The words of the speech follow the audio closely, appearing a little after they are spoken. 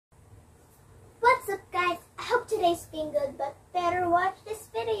today's been good, but better watch this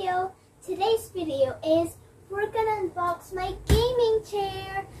video. Today's video is we're gonna unbox my gaming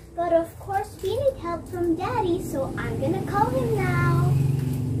chair. But of course we need help from Daddy, so I'm gonna call him now.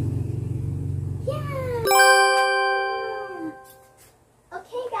 Yeah!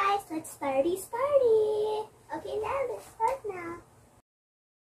 Okay guys, let's starty. Okay, now let's start now.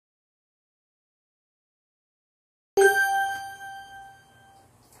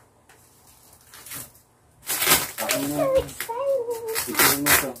 I'm so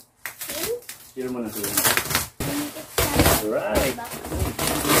excited. Sira mo na ito. Alright.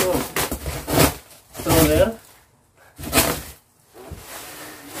 So, stroller.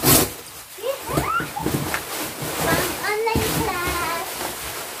 From online class.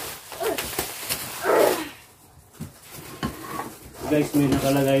 Guys, may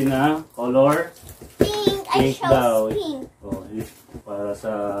nakalagay na color. Pink. I Pink daw. chose pink. Oh, para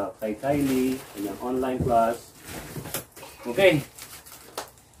sa kay Caylee, kanyang online class. Okay.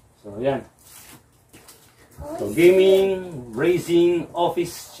 So, yan. So, gaming, racing,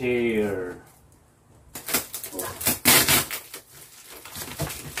 office chair. Oh.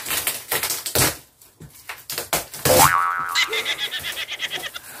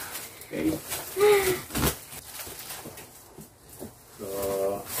 Okay.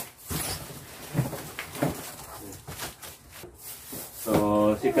 So,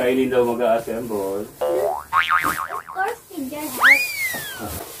 si Caylee daw mag-a-assemble. Of course, with your help. I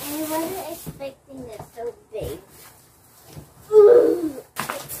wasn't expecting it so big. So,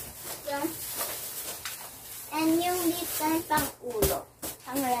 and yung dito ay pang ulo.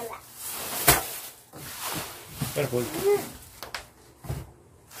 Pang relax. Careful.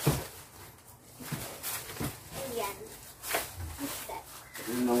 Ayan. What's that?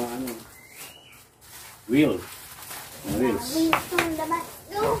 Yung mga ano. Wheel. Wheels. Wheels from the back.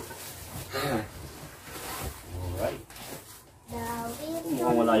 No! Yeah. Alright. The wheels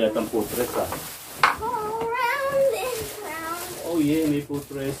Mukhang wala yatang footrest ah. go round and round. Oh yeah, may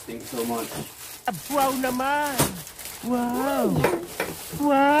footrest. Thanks so much. Wow naman! Wow!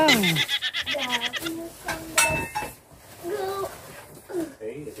 Wow! The wheels from the go.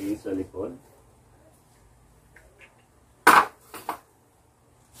 Okay, ito yung sa likod.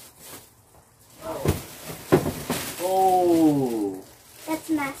 Oh! That's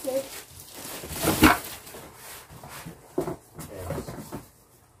massive. Yes.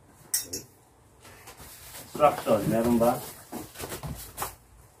 Okay. Instruction, meron ba?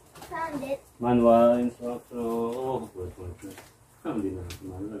 Found it. Manual instruction. Oh, good. Hindi na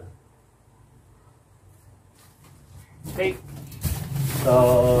manual. Okay. So,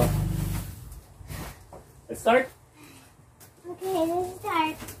 let's start. Okay, let's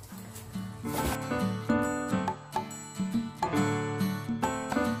start.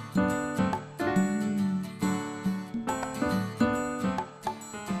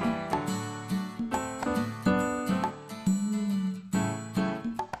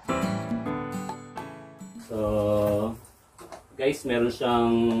 So, guys, meron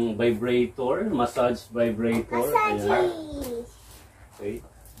siyang vibrator, massage vibrator. Ayan. Massages. Okay,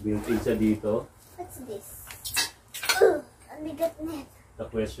 built-in siya dito. What's this? Ang bigat net. The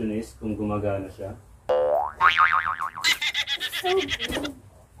question is kung gumagana siya. So big.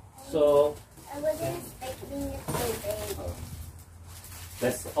 So, I wasn't expecting it so big.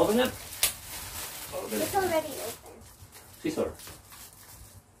 let's open it. Open it. It's already open. Scissor.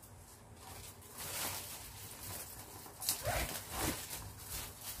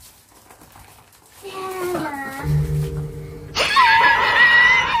 Yeah.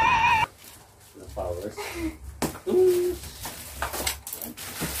 The powers.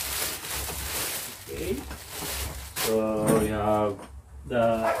 Okay. So we have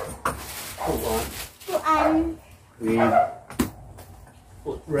the one Tuan. with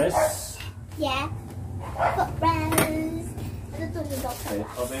footrest. Yeah. Footprints. Ito to the doctor. Okay,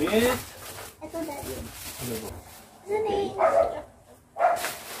 open it. Ito daddy. Ano po? Ito na yung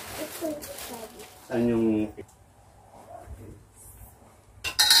ito yung daddy. Saan yung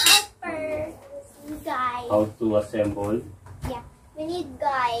First guide. how to assemble Yeah. We need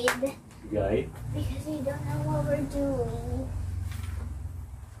guide. guide? Because we don't know what we're doing.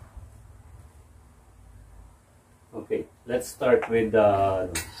 Okay, let's start with the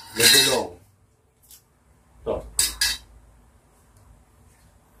gulong. Ito.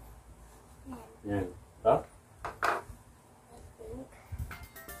 Yan. Ito. I think.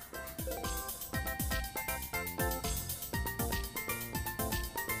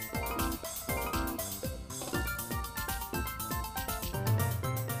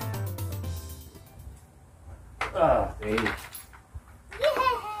 Okay.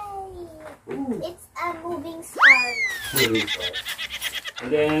 Yay! Ooh. It's a moving star. Really far.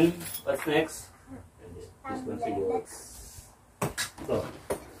 And then, what's next? This one siguro. Ito.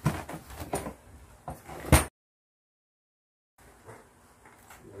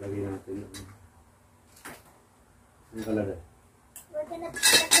 Lalagay natin. Ano kalagay? We're gonna put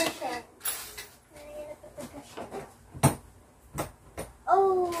the cushion. We're gonna put the cushion.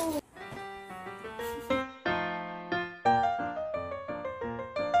 Oh!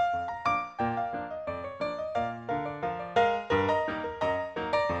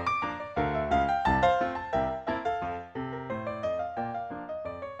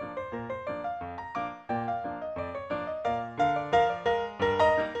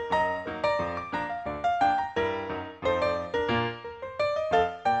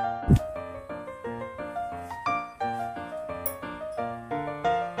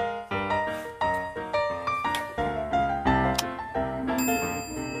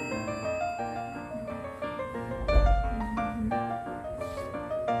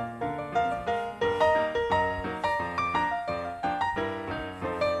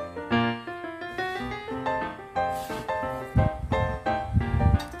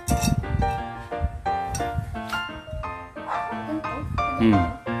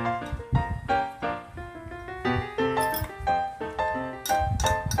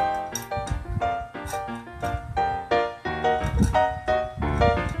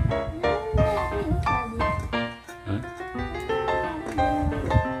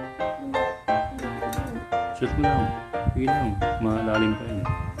 Shoot mo lang. Sige lang. Malalim pa yun.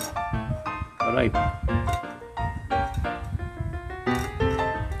 Alright.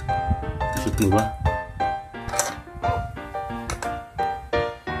 Shoot mo ba?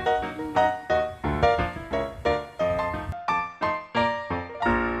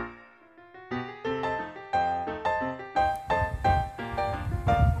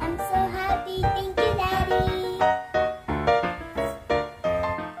 I'm so happy. Thank you, Daddy.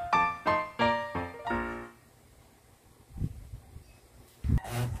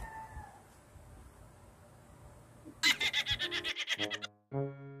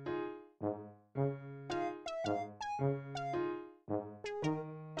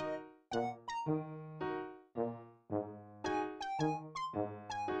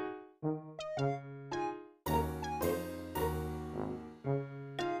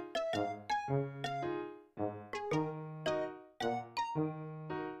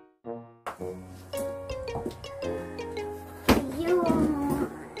 You.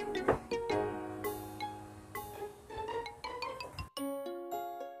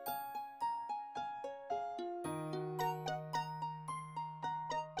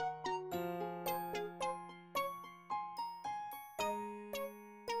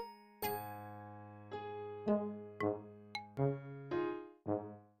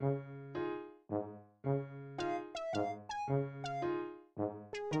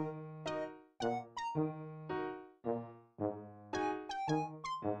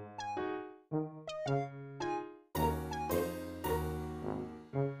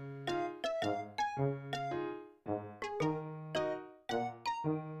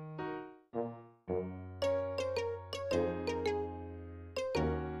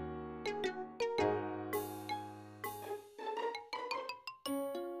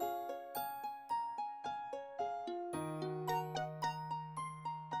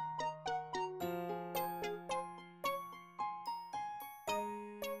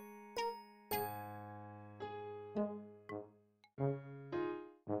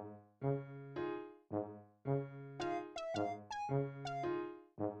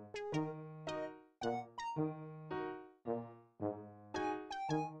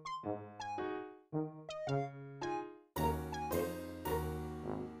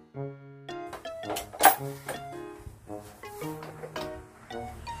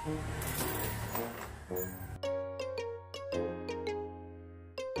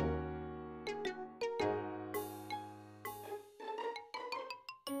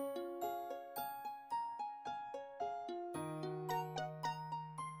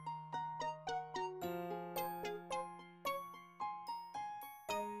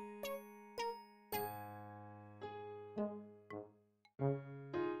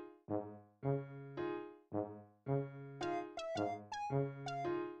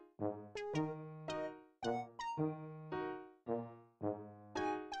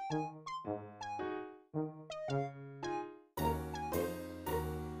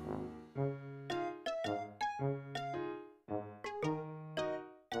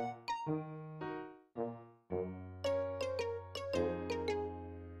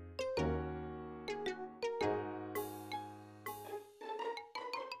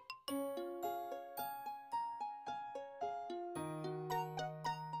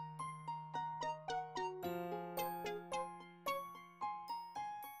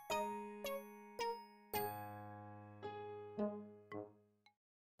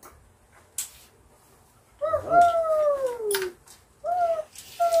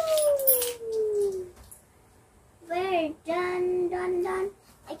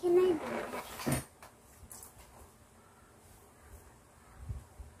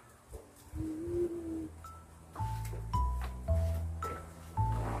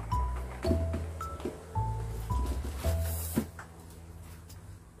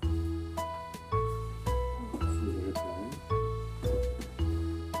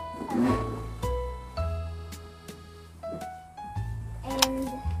 And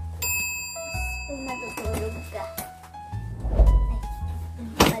pag natutulog ka.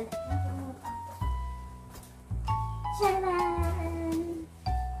 Ay, charan!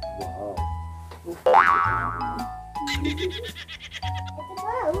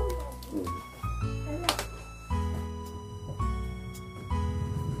 Wow. Ito ba?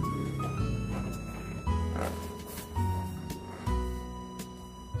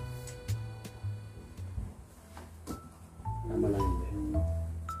 Tama lang yun.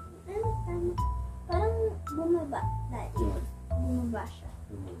 Parang bumaba. Dati. Yun. Bumaba siya.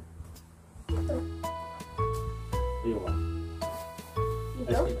 Ito. Ayun ka.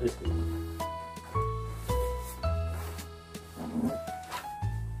 Dito? Ayos ko.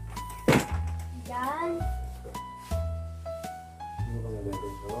 Yan. Ano ba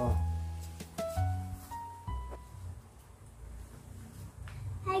gagawin ko?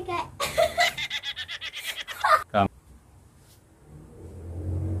 Hi guys. Come.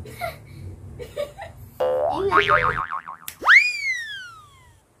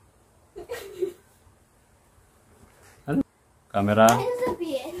 Ano? Camera. Ano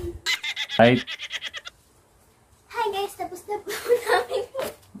sabihin? Right. Hi guys, tapos na po namin.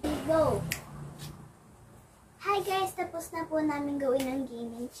 Go. Hi guys, tapos na po namin gawin ang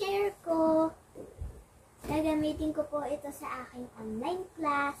gaming chair ko. Gagamitin ko po ito sa aking online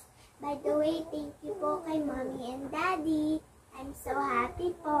class. By the way, thank you po kay Mommy and Daddy. I'm so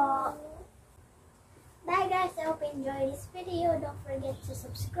happy po. Bye guys, I hope you enjoyed this video. Don't forget to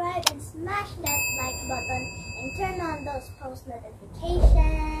subscribe and smash that like button and turn on those post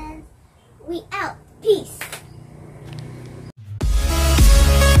notifications. We out. Peace.